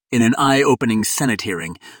In an eye-opening Senate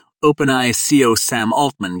hearing, OpenAI CEO Sam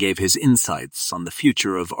Altman gave his insights on the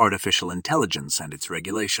future of artificial intelligence and its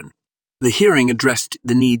regulation. The hearing addressed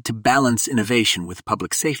the need to balance innovation with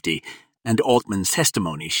public safety, and Altman's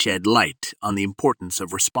testimony shed light on the importance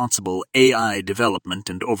of responsible AI development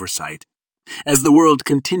and oversight. As the world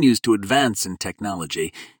continues to advance in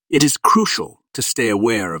technology, it is crucial to stay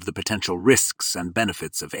aware of the potential risks and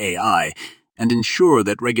benefits of AI and ensure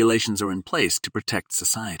that regulations are in place to protect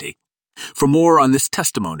society. For more on this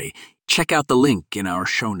testimony, check out the link in our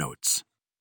show notes.